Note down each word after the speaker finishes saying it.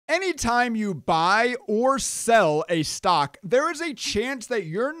Anytime you buy or sell a stock, there is a chance that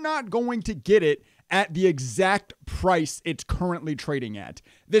you're not going to get it at the exact price it's currently trading at.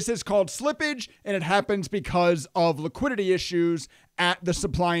 This is called slippage, and it happens because of liquidity issues at the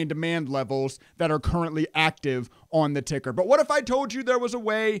supply and demand levels that are currently active on the ticker. But what if I told you there was a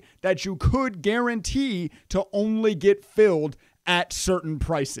way that you could guarantee to only get filled at certain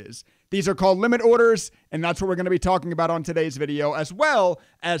prices? These are called limit orders, and that's what we're going to be talking about on today's video, as well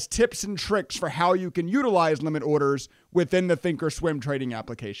as tips and tricks for how you can utilize limit orders within the ThinkorSwim trading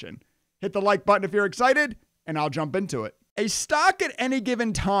application. Hit the like button if you're excited, and I'll jump into it. A stock at any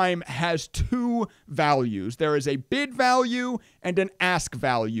given time has two values. There is a bid value and an ask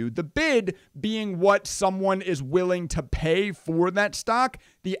value. The bid being what someone is willing to pay for that stock,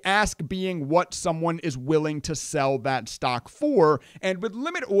 the ask being what someone is willing to sell that stock for. And with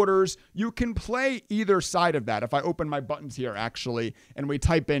limit orders, you can play either side of that. If I open my buttons here, actually, and we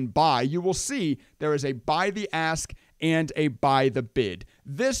type in buy, you will see there is a buy the ask and a buy the bid.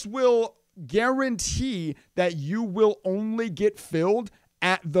 This will guarantee that you will only get filled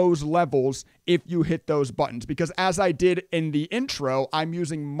at those levels if you hit those buttons. Because as I did in the intro, I'm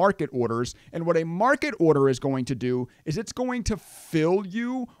using market orders. And what a market order is going to do is it's going to fill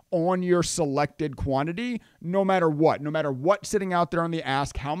you on your selected quantity no matter what's sitting out there on the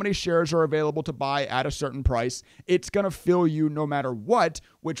ask, how many shares are available to buy at a certain price. It's going to fill you no matter what,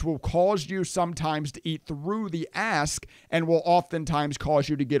 which will cause you sometimes to eat through the ask and will oftentimes cause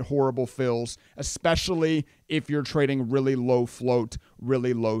you to get horrible fills, especially if you're trading really low float,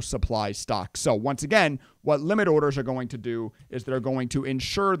 really low supply stocks. So once again, what limit orders are going to do is they're going to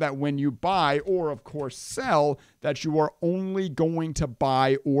ensure that when you buy or, of course, sell, that you are only going to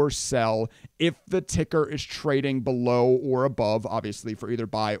buy or sell if the ticker is trading below or above, obviously for either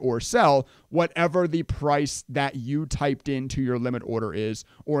buy or sell, whatever the price that you typed into your limit order is,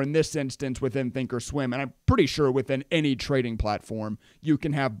 or in this instance within ThinkorSwim, and I'm pretty sure within any trading platform, you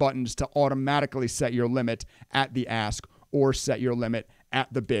can have buttons to automatically set your limit at the ask or set your limit at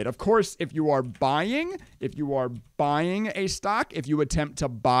the bid. Of course, if you are buying a stock, if you attempt to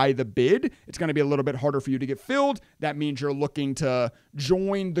buy the bid, it's going to be a little bit harder for you to get filled. That means you're looking to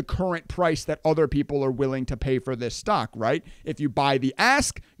join the current price that other people are willing to pay for this stock, right? If you buy the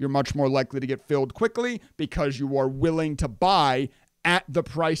ask, you're much more likely to get filled quickly because you are willing to buy at the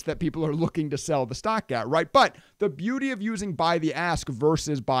price that people are looking to sell the stock at, right? But the beauty of using buy the ask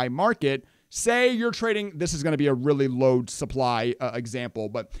versus buy market, say you're trading, this is going to be a really low supply example,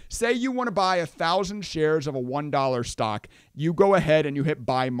 but say you want to buy 1,000 shares of a $1 stock, you go ahead and you hit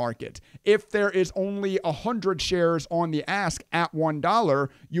buy market. If there is only 100 shares on the ask at $1,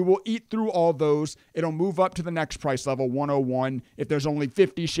 you will eat through all those. It'll move up to the next price level, 101. If there's only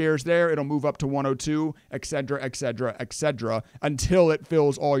 50 shares there, it'll move up to 102, et cetera, until it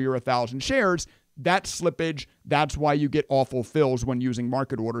fills all your 1,000 shares. That's slippage. That's why you get awful fills when using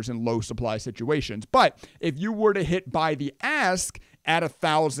market orders in low supply situations. But if you were to hit buy the ask at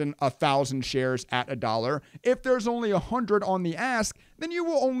 1,000 shares at $1, if there's only 100 on the ask, then you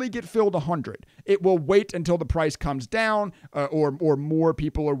will only get filled 100. It will wait until the price comes down or more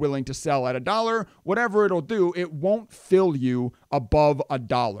people are willing to sell at $1. Whatever it'll do, it won't fill you above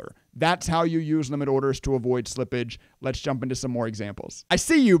 $1. That's how you use limit orders to avoid slippage. Let's jump into some more examples. I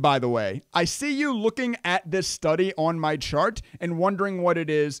see you, by the way. I see you looking at this study on my chart and wondering what it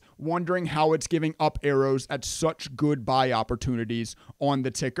is, wondering how it's giving up arrows at such good buy opportunities on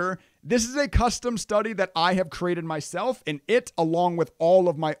the ticker. This is a custom study that I have created myself, and it, along with all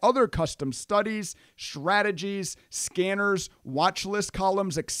of my other custom studies, strategies, scanners, watch list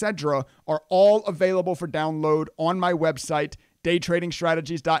columns, etc., are all available for download on my website,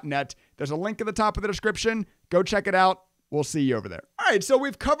 daytradingstrategies.net. There's a link at the top of the description. Go check it out. We'll see you over there. All right, so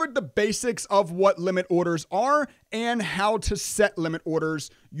we've covered the basics of what limit orders are and how to set limit orders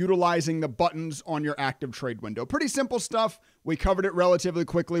utilizing the buttons on your active trade window. Pretty simple stuff. We covered it relatively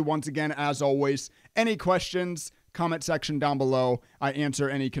quickly. Once again, as always, any questions, comment section down below. I answer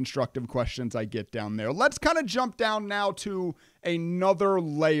any constructive questions I get down there. Let's kind of jump down now to another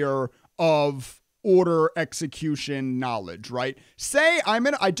layer of order execution knowledge, right? Say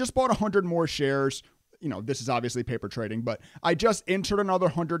I just bought 100 more shares. You know, this is obviously paper trading, but I just entered another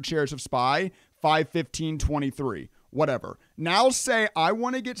 100 shares of SPY, 515.23, whatever. Now say I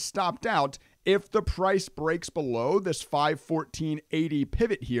want to get stopped out if the price breaks below this 514.80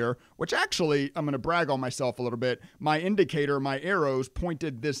 pivot here, which actually, I'm going to brag on myself a little bit. My indicator, my arrows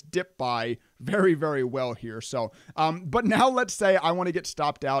pointed this dip buy very, very well here. So, but now let's say I want to get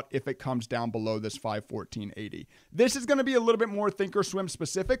stopped out if it comes down below this 514.80. This is going to be a little bit more ThinkorSwim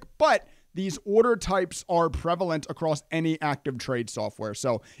specific, but these order types are prevalent across any active trade software.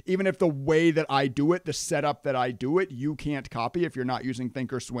 So even if the way that I do it, the setup that I do it, you can't copy if you're not using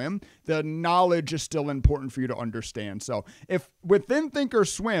ThinkorSwim, the knowledge is still important for you to understand. So if within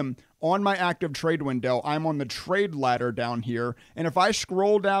ThinkorSwim, on my active trade window, I'm on the trade ladder down here. And if I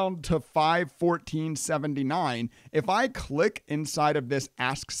scroll down to 514.79, if I click inside of this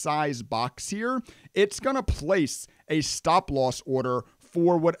ask size box here, it's going to place a stop loss order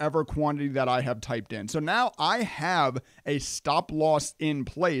for whatever quantity that I have typed in. So now I have a stop loss in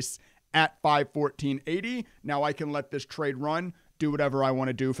place at 514.80. Now I can let this trade run, do whatever I want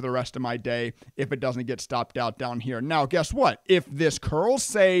to do for the rest of my day if it doesn't get stopped out down here. Now, guess what? If this curls,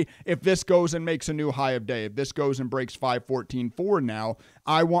 say if this goes and makes a new high of day, if this goes and breaks 514.4 now,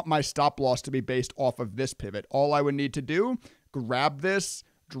 I want my stop loss to be based off of this pivot. All I would need to do, grab this,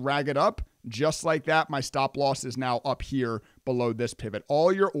 drag it up, just like that. My stop loss is now up here below this pivot.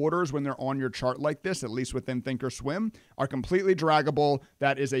 All your orders, when they're on your chart like this, at least within ThinkorSwim, are completely draggable.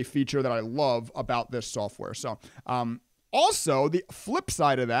 That is a feature that I love about this software. So, also, the flip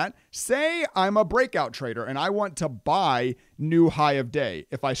side of that, say I'm a breakout trader and I want to buy new high of day.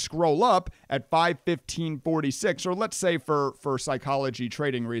 If I scroll up at 515.46, or let's say for psychology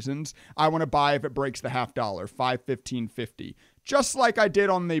trading reasons, I want to buy if it breaks the $0.50, 515.50. Just like I did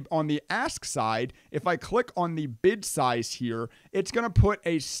on the ask side, if I click on the bid size here, it's going to put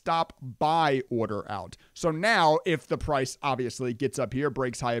a stop buy order out. So now if the price obviously gets up here,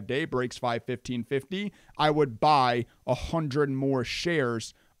 breaks high of day, breaks 515.50, I would buy 100 more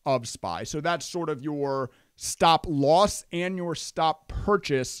shares of SPY. So that's sort of your stop loss and your stop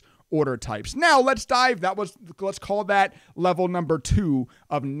purchase order types. Now let's call that level number 2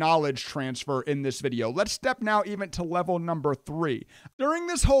 of knowledge transfer in this video. Let's step now even to level number 3. During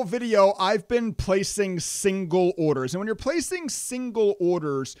this whole video, I've been placing single orders. And when you're placing single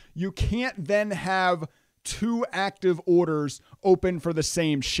orders, you can't then have 2 active orders open for the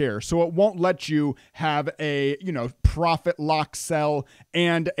same share. So it won't let you have a, profit lock sell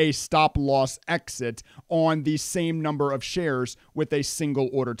and a stop loss exit on the same number of shares with a single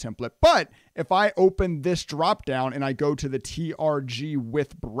order template. But if I open this drop down and I go to the TRG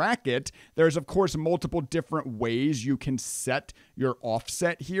with bracket, there's of course multiple different ways you can set your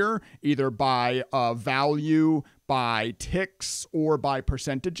offset here, either by value, by ticks, or by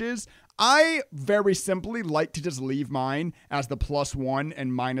percentages. I very simply like to just leave mine as the +1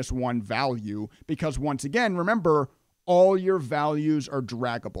 and -1 value because once again, remember, all your values are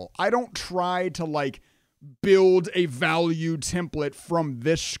draggable. I don't try to build a value template from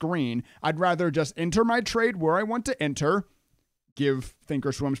this screen. I'd rather just enter my trade where I want to enter. Give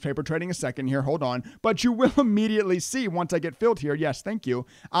ThinkorSwim's paper trading a second here. Hold on. But you will immediately see once I get filled here. Yes, thank you.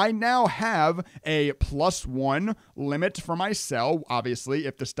 I now have a +1 limit for my sell. Obviously,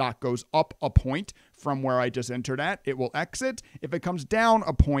 if the stock goes up a point from where I just entered at, it will exit. If it comes down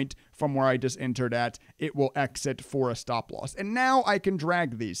a point from where I just entered at, it will exit for a stop loss. And now I can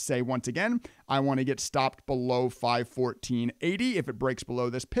drag these. Say once again, I want to get stopped below 514.80 if it breaks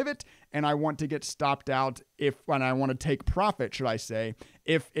below this pivot, and I want to get stopped out when I want to take profit, should I say,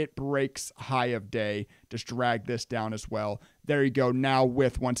 if it breaks high of day. Just drag this down as well. There you go. Now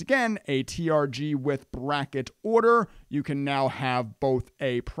with, once again, a TRG with bracket order, you can now have both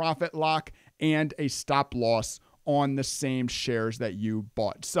a profit lock and a stop loss on the same shares that you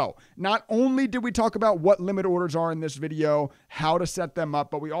bought. So not only did we talk about what limit orders are in this video, how to set them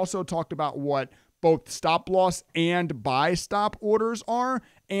up, but we also talked about what both stop loss and buy stop orders are.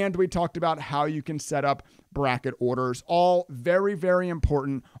 And we talked about how you can set up bracket orders. All very, very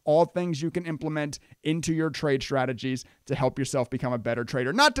important. All things you can implement into your trade strategies to help yourself become a better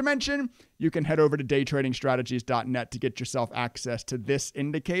trader. Not to mention, you can head over to daytradingstrategies.net to get yourself access to this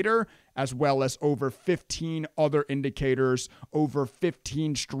indicator, as well as over 15 other indicators, over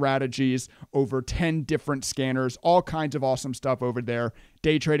 15 strategies, over 10 different scanners, all kinds of awesome stuff over there.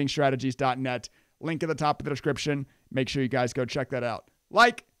 Daytradingstrategies.net. Link at the top of the description. Make sure you guys go check that out.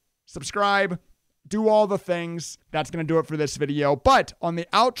 Like, subscribe, do all the things. That's going to do it for this video. But on the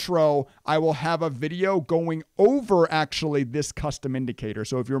outro, I will have a video going over actually this custom indicator.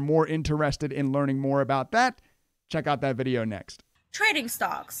 So if you're more interested in learning more about that, check out that video next. Trading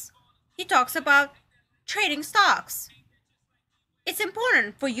stocks. He talks about trading stocks. It's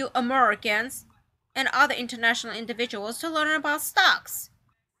important for you Americans and other international individuals to learn about stocks.